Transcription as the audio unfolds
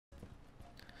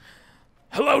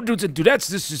Hello dudes and dudettes,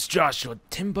 this is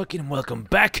JoshuaTinBucket and welcome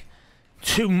back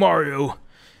to Mario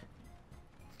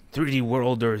 3D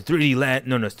World or 3D Land.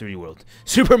 No, it's 3D World.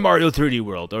 Super Mario 3D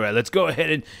World. Alright, let's go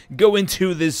ahead and go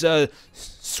into this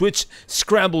Switch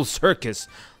Scramble Circus.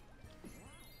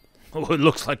 Oh, it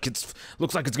looks like it's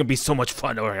gonna be so much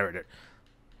fun. Alright.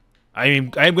 I'm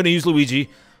gonna use Luigi.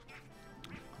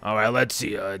 Alright, let's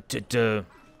see. Oh,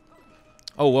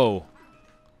 whoa.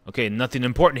 Okay, nothing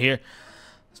important here.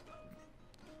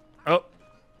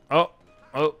 Oh,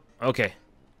 okay.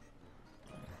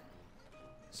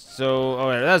 So,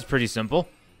 alright, that's pretty simple.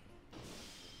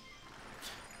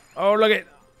 Oh, look at...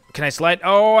 Can I slide?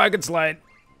 Oh, I can slide.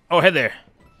 Oh, hey there.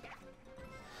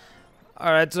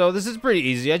 Alright, so this is pretty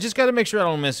easy. I just gotta make sure I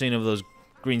don't miss any of those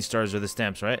green stars or the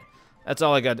stamps, right? That's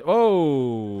all I got.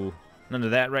 Oh, none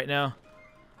of that right now.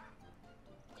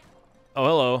 Oh,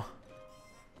 hello.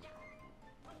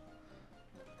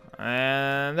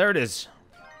 And there it is.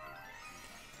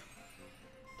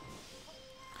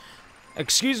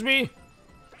 Excuse me?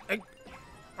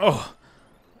 Oh.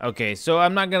 Okay, so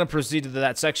I'm not gonna proceed to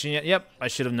that section yet. Yep, I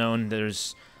should have known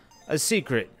there's a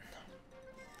secret.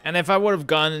 And if I would have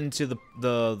gone into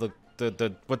the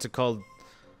what's it called?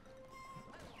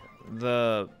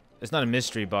 It's not a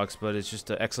mystery box, but it's just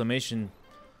an exclamation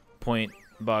point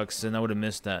box, and I would have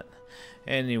missed that.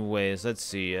 Anyways, let's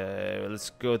see. Let's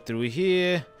go through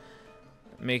here,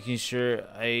 making sure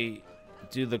I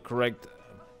do the correct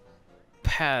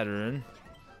pattern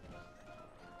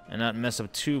and not mess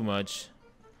up too much.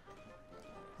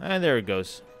 And there it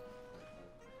goes.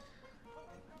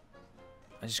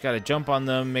 I just gotta jump on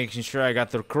them, making sure I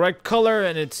got the correct color,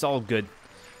 and it's all good.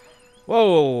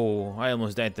 Whoa, I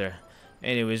almost died there.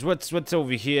 Anyways, what's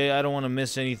over here? I don't want to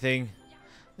miss anything.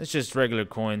 It's just regular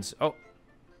coins. Oh,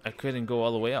 I couldn't go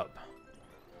all the way up.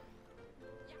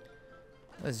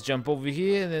 Let's jump over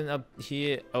here and then up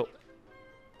here.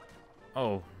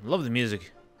 Oh, love the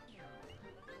music.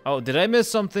 Oh, did I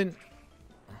miss something?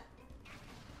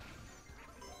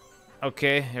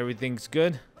 Okay, everything's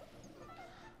good.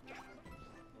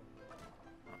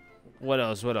 What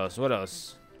else?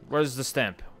 Where's the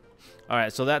stamp?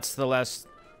 Alright, so that's the last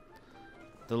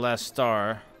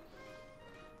star.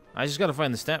 I just gotta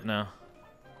find the stamp now.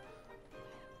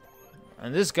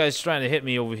 And this guy's trying to hit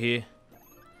me over here.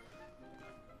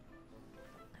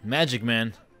 Magic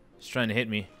Man is trying to hit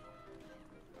me.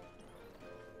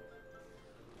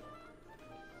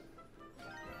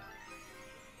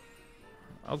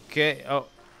 Okay, oh.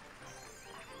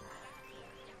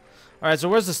 Alright, so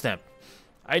where's the stamp?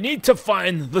 I need to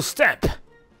find the stamp!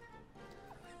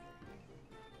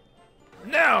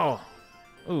 Now!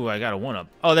 Ooh, I got a 1-up.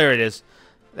 Oh, there it is.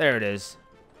 There it is.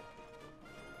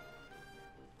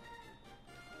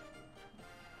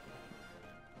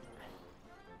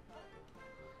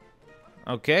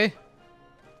 Okay.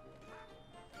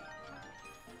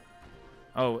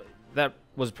 Oh, that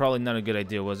was probably not a good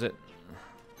idea, was it?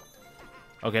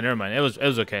 Okay, never mind. It was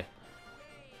okay.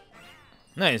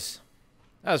 Nice.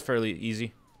 That was fairly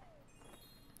easy.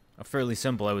 Fairly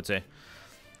simple, I would say.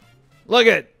 Look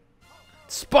it!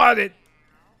 Spotted!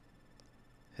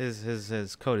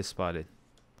 His coat is spotted.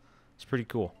 It's pretty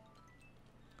cool.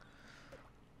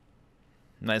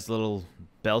 Nice little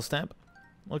bell stamp.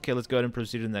 Okay, let's go ahead and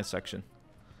proceed to the next section.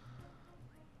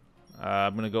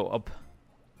 I'm gonna go up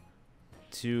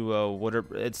to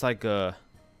whatever. It's like a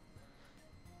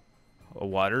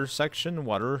water section,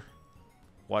 water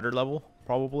level,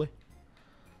 probably.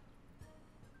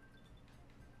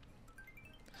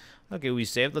 Okay, we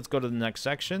saved. Let's go to the next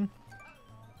section.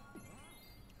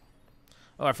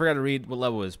 Oh, I forgot to read what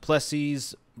level it is.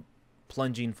 Plessie's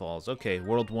Plunging Falls. Okay,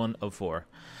 World 1 of 4.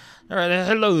 Alright,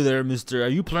 hello there, mister. Are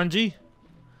you Plungy?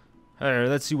 Alright,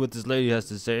 let's see what this lady has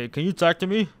to say. Can you talk to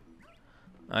me?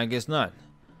 I guess not.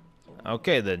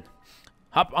 Okay, then.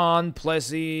 Hop on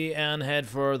Plessie and head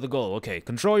for the goal. Okay,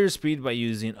 control your speed by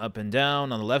using up and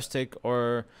down on the left stick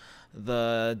or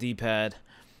the D-pad.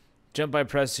 Jump by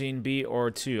pressing B or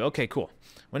 2. Okay, cool.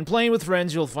 When playing with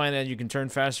friends, you'll find that you can turn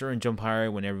faster and jump higher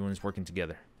when everyone's working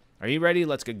together. Are you ready?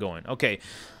 Let's get going. Okay.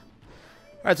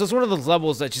 Alright, so it's one of those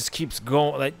levels that just keeps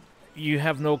going, that you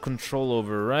have no control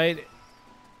over, right?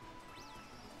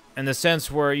 In the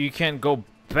sense where you can't go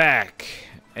back.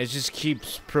 It just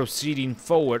keeps proceeding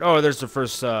forward. Oh, there's the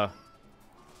first star.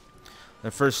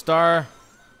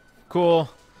 Cool.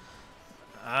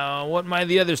 What might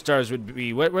the other stars would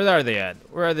be? Where are they at?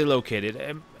 Where are they located?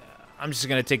 I'm just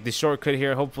gonna take the shortcut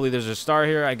here. Hopefully there's a star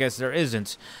here. I guess there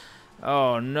isn't.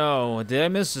 Oh no, did I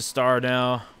miss a star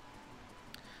now?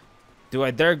 Do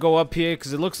I dare go up here?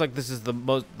 Because it looks like this is the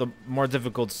more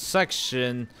difficult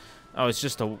section. Oh, it's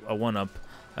just a 1-up.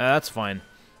 That's fine.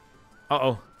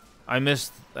 Uh-oh. I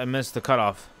missed the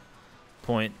cutoff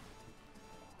point.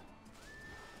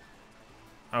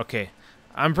 Okay.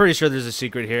 I'm pretty sure there's a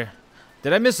secret here.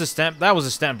 Did I miss a stamp? That was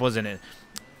a stamp, wasn't it?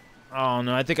 Oh,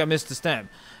 no. I think I missed the stamp.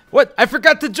 What? I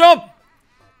forgot to jump!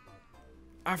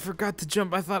 I forgot to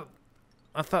jump. I thought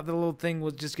the little thing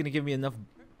was just going to give me enough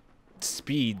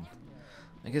speed.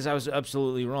 I guess I was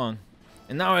absolutely wrong.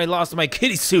 And now I lost my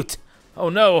kitty suit. Oh,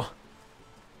 no.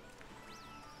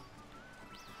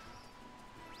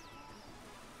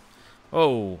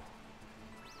 Oh.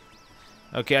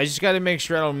 Okay, I just got to make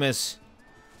sure I don't miss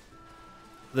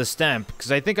the stamp,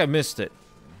 because I think I missed it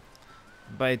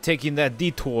by taking that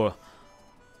detour.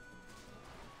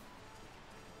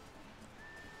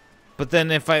 But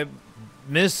then if I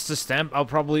miss the stamp,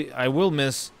 I will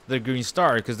miss the green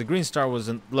star, because the green star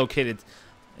wasn't located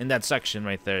in that section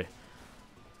right there.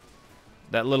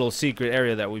 That little secret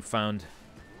area that we found.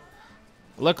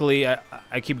 Luckily,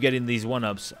 I keep getting these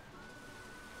one-ups.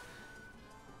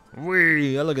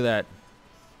 Whee! Look at that.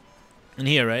 In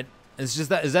here, right? It's just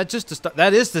that. Is that just the stamp?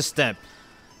 That is the stamp.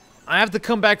 I have to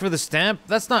come back for the stamp?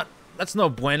 That's no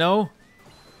bueno.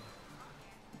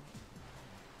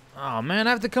 Oh, man, I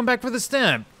have to come back for the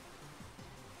stamp.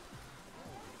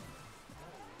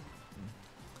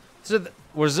 So,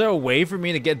 was there a way for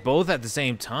me to get both at the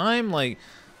same time? Like,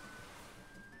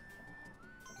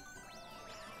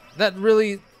 that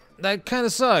kind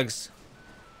of sucks.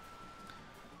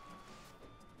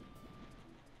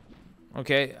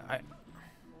 Okay,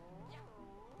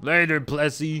 later,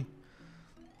 Plessie.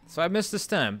 So I missed the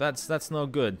stamp. That's no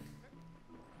good.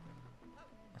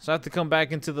 So I have to come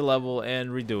back into the level and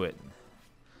redo it.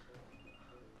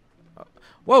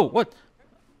 Whoa, what?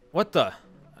 What the?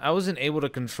 I wasn't able to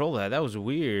control that. That was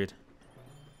weird.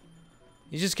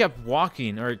 He just kept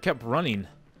walking, or kept running.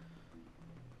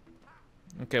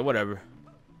 Okay, whatever.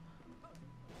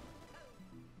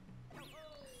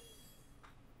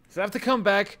 So I have to come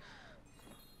back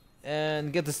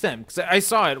and get the stamp. 'Cause I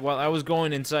saw it while I was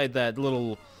going inside that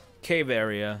little cave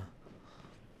area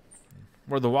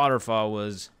where the waterfall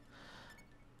was.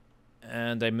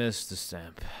 And I missed the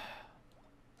stamp.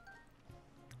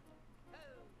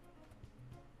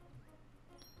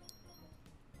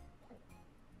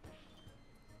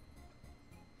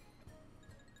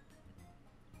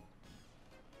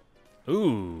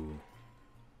 Ooh.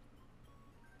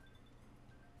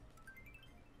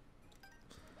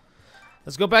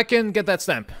 Let's go back in and get that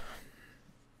stamp.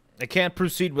 I can't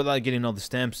proceed without getting all the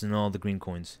stamps and all the green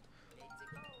coins.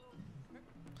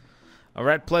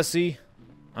 Alright, Plessie.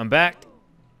 I'm back.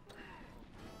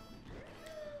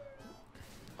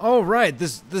 Oh, right.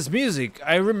 This music.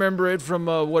 I remember it from,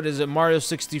 what is it, Mario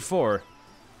 64.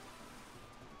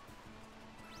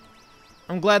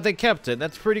 I'm glad they kept it.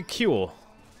 That's pretty cool.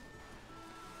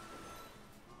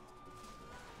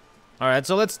 Alright,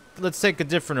 so let's take a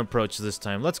different approach this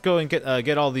time. Let's go and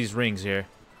get all these rings here.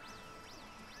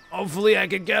 Hopefully I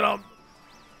can get them.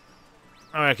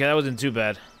 Alright, okay, that wasn't too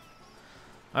bad.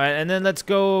 Alright, and then let's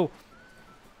go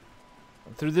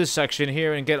through this section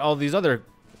here and get all these other,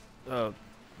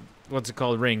 what's it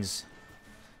called, rings.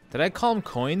 Did I call them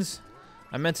coins?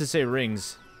 I meant to say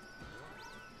rings.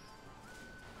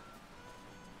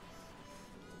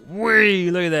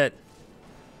 Whee! Look at that.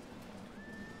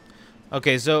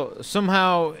 Okay, so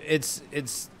somehow it's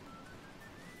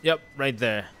yep, right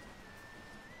there.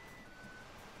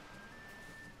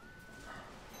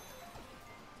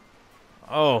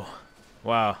 Oh,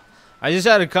 wow. I just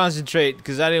had to concentrate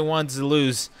because I didn't want to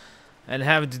lose and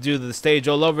having to do the stage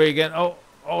all over again. Oh,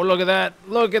 look at that.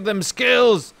 Look at them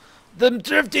skills. Them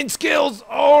drifting skills.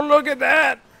 Oh, look at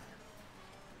that.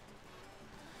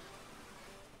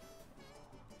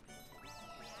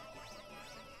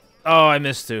 Oh, I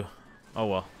missed two. Oh,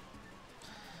 well.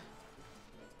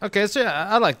 Okay, so yeah,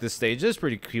 I like this stage. It's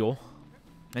pretty cool.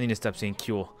 I need to stop saying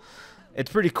cool.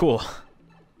 It's pretty cool.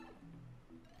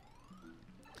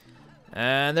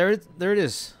 And there it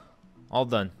is. All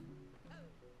done.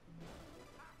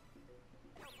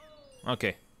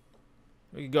 Okay.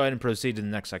 We can go ahead and proceed to the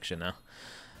next section now.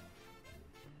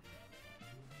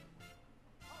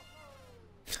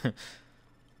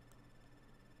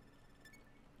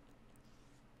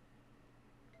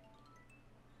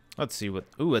 Let's see what...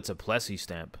 Ooh, it's a Plessie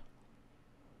stamp.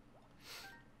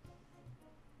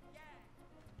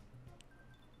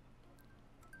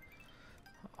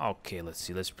 Okay, let's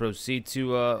see. Let's proceed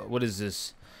to, what is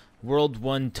this? World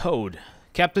 1 Toad.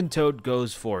 Captain Toad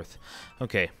goes forth.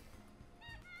 Okay.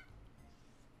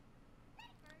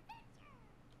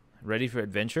 Ready for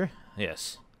adventure?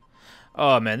 Yes.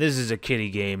 Oh, man, this is a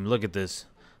kiddie game. Look at this.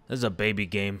 This is a baby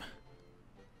game.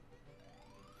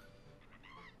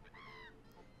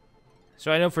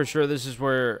 So I know for sure this is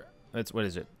where... what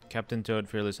is it? Captain Toad,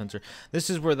 Fearless Hunter. This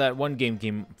is where that one game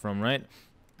came from, right?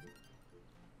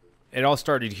 It all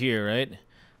started here, right?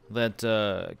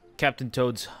 That Captain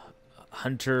Toad's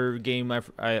Hunter game. I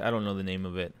don't know the name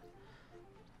of it.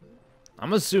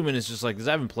 I'm assuming it's just like this.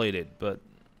 I haven't played it, but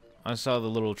I saw the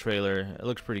little trailer. It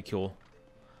looks pretty cool.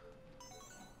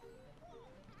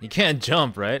 You can't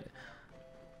jump, right?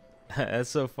 That's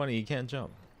so funny. You can't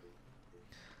jump.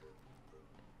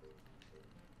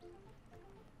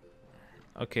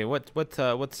 Okay,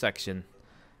 what section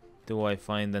do I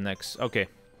find the next? Okay,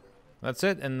 that's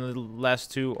it, and the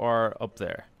last two are up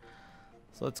there.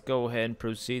 So let's go ahead and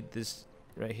proceed this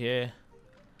right here,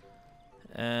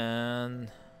 and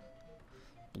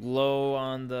blow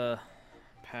on the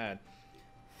pad.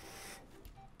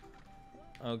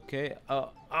 Okay.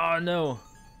 Oh no!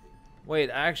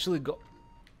 Wait, I actually go.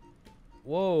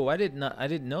 Whoa! I didn't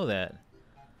know that.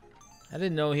 I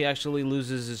didn't know he actually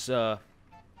loses his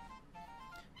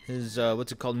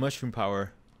what's it called, mushroom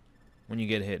power when you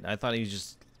get hit. I thought he was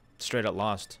just straight up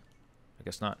lost. I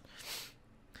guess not.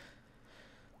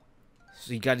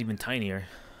 So he got even tinier.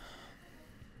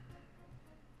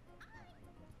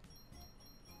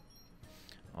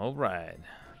 All right.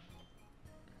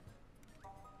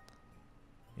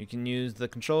 You can use the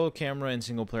control camera in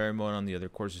single player mode on the other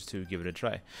courses to give it a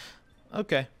try.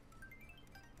 Okay.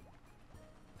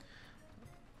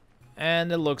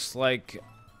 And it looks like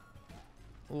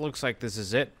this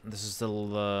is it. This is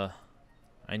the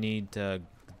I need the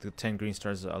 10 green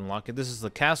stars to unlock it. This is the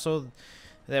castle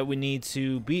that we need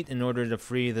to beat in order to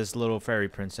free this little fairy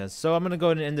princess. So I'm gonna go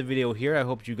ahead and end the video here. I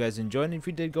hope you guys enjoyed, and if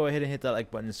you did, go ahead and hit that like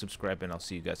button and subscribe, and I'll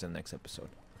see you guys in the next episode.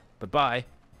 Bye-bye.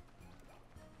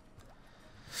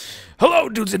 Hello,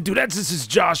 dudes and dudettes, this is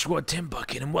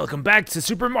JoshuaTinBucket, and welcome back to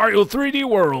Super Mario 3D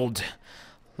World.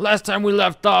 Last time we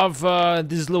left off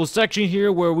this little section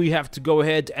here where we have to go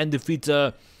ahead and defeat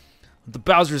the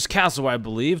Bowser's Castle, I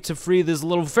believe, to free this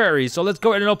little fairy. So let's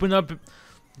go ahead and open up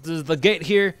the gate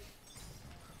here.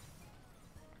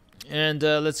 And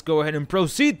let's go ahead and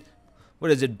proceed. What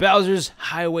is it? Bowser's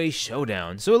Highway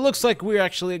Showdown. So it looks like we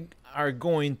actually are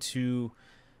going to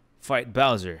fight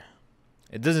Bowser.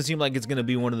 It doesn't seem like it's gonna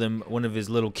be one of his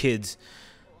little kids.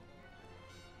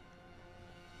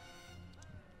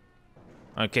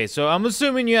 Okay, so I'm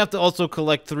assuming you have to also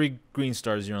collect 3 green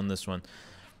stars here on this one.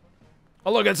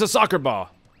 Oh look, it's a soccer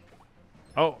ball.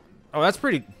 Oh, that's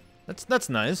pretty. That's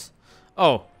nice.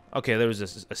 Oh, okay, there was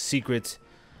a secret.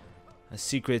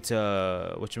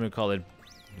 Whatchamacallit,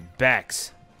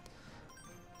 backs.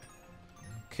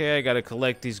 Okay, I gotta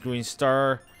collect these green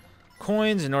star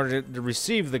coins in order to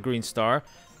receive the green star.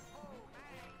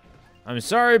 I'm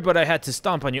sorry, but I had to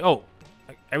stomp on you. Oh,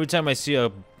 every time I see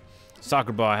a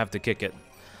soccer ball, I have to kick it.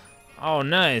 Oh,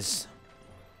 nice.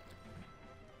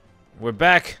 We're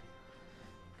back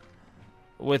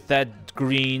with that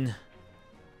green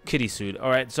kitty suit.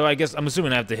 All right, so I guess I'm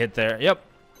assuming I have to hit there. Yep.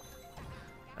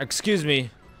 Excuse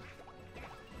me.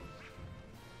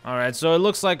 All right, so it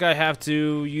looks like I have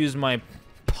to use my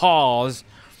paws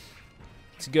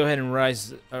to go ahead and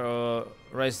rise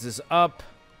this up.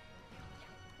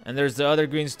 And there's the other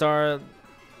green star.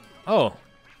 Oh,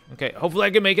 okay. Hopefully I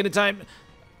can make it in time.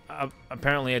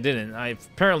 Apparently I didn't.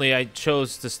 Apparently I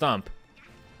chose to stomp.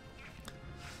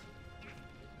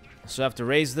 So I have to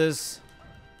raise this.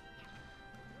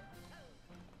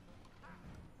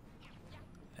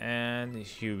 And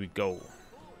here we go.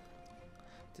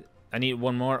 I need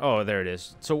one more. Oh, there it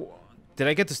is. So, did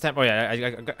I get the stamp? Oh yeah,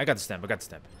 I got the stamp. I got the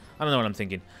stamp. I don't know what I'm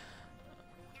thinking.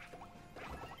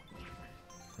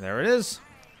 There it is.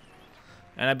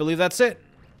 And I believe that's it.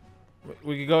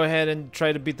 We could go ahead and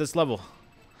try to beat this level.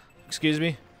 Excuse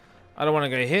me. I don't want to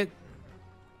get hit.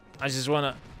 I just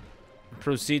want to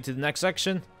proceed to the next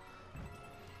section.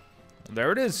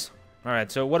 There it is.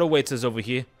 Alright, so what awaits us over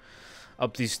here?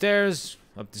 Up these stairs.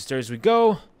 Up the stairs we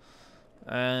go.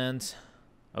 And...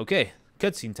 okay,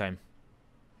 cutscene time.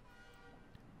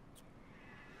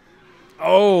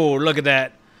 Oh, look at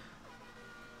that.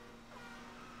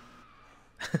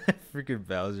 Freaking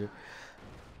Bowser.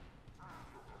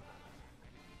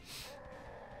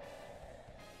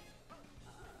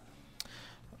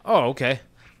 Oh, okay.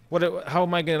 What? How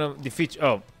am I gonna defeat you?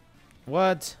 Oh,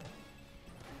 what?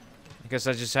 I guess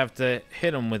I just have to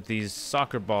hit him with these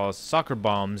soccer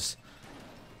bombs.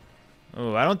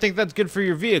 Oh, I don't think that's good for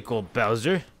your vehicle,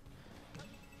 Bowser.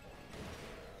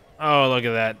 Oh, look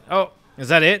at that. Oh, is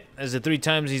that it? Is it 3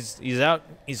 times he's out?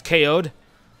 He's KO'd?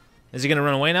 Is he gonna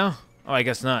run away now? Oh, I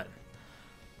guess not.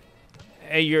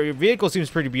 Hey, your vehicle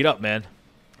seems pretty beat up, man.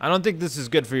 I don't think this is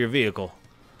good for your vehicle.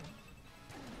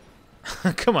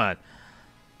 Come on.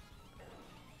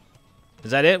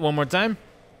 Is that it? One more time?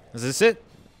 Is this it?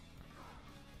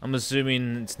 I'm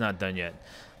assuming it's not done yet.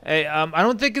 Hey, I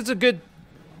don't think it's a good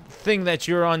thing that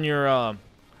you're on your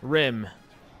rim,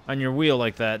 on your wheel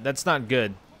like that. That's not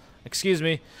good. Excuse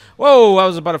me. Whoa, I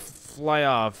was about to fly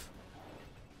off.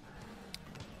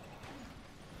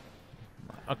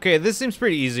 Okay, this seems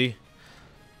pretty easy.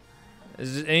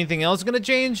 Is anything else gonna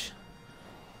change?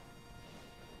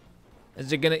 Is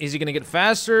he gonna get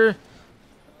faster?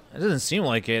 It doesn't seem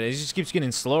like it. It just keeps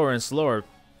getting slower and slower.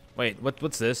 Wait,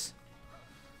 what's this?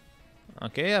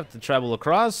 Okay, I have to travel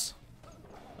across.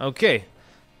 Okay.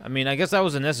 I mean, I guess that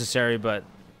wasn't necessary, but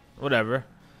whatever.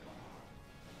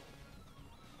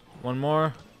 One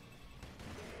more.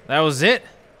 That was it?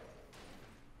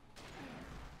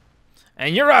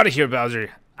 And you're out of here,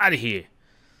 Bowser. Out of here.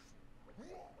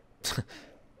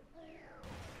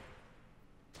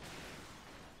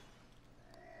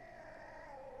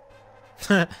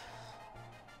 Alright,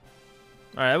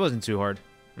 that wasn't too hard.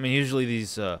 I mean, usually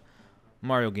these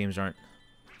Mario games aren't.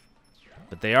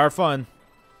 But they are fun.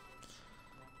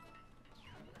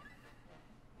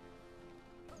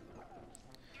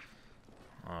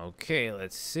 Okay,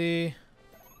 let's see.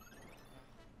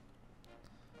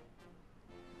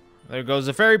 There goes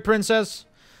the fairy princess.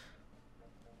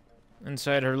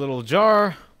 Inside her little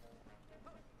jar.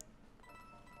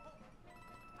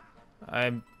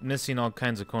 I'm missing all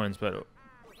kinds of coins, but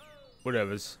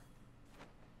whatevers.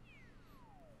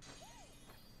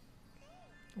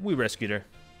 We rescued her.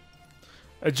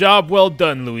 A job well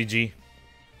done, Luigi.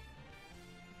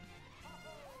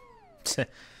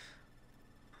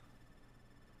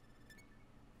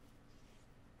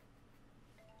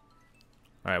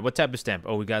 Alright, what type of stamp?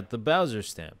 Oh, we got the Bowser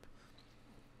stamp.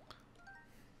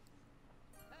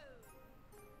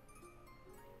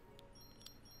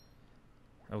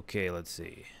 Okay, let's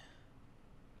see.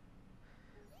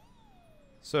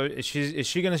 So, is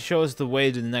she gonna show us the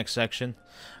way to the next section?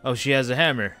 Oh, she has a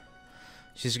hammer.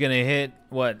 She's gonna hit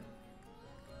what?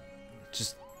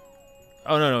 Just...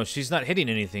 Oh, no, she's not hitting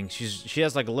anything. She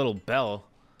has like a little bell.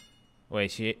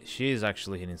 Wait, she is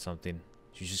actually hitting something.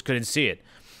 She just couldn't see it.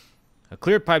 A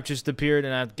clear pipe just appeared,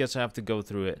 and I guess I have to go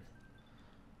through it.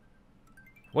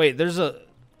 Wait, is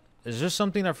there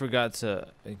something I forgot to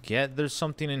get? There's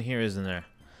something in here, isn't there?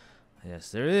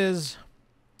 Yes, there is.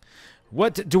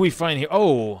 What do we find here?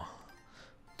 Oh!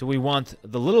 Do we want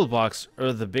the little box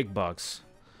or the big box?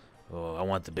 Oh, I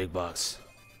want the big box.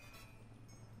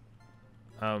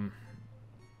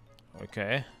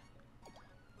 Okay.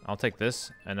 I'll take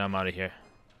this, and I'm out of here.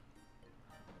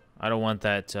 I don't want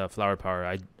that flower power.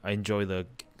 I enjoy the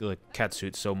cat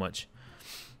suit so much.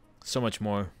 So much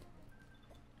more.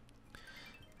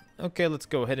 Okay, let's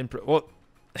go ahead and... Whoa!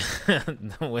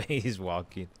 The way he's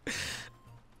walking.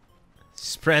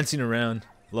 Just prancing around.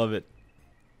 Love it.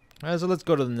 Alright, so let's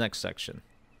go to the next section.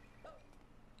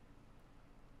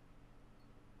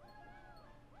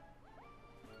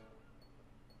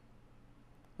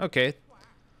 Okay.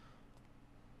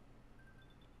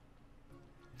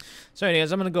 So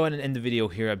anyways, I'm going to go ahead and end the video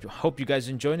here. I hope you guys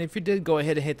enjoyed. If you did, go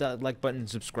ahead and hit that like button and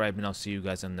subscribe, and I'll see you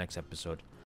guys in the next episode.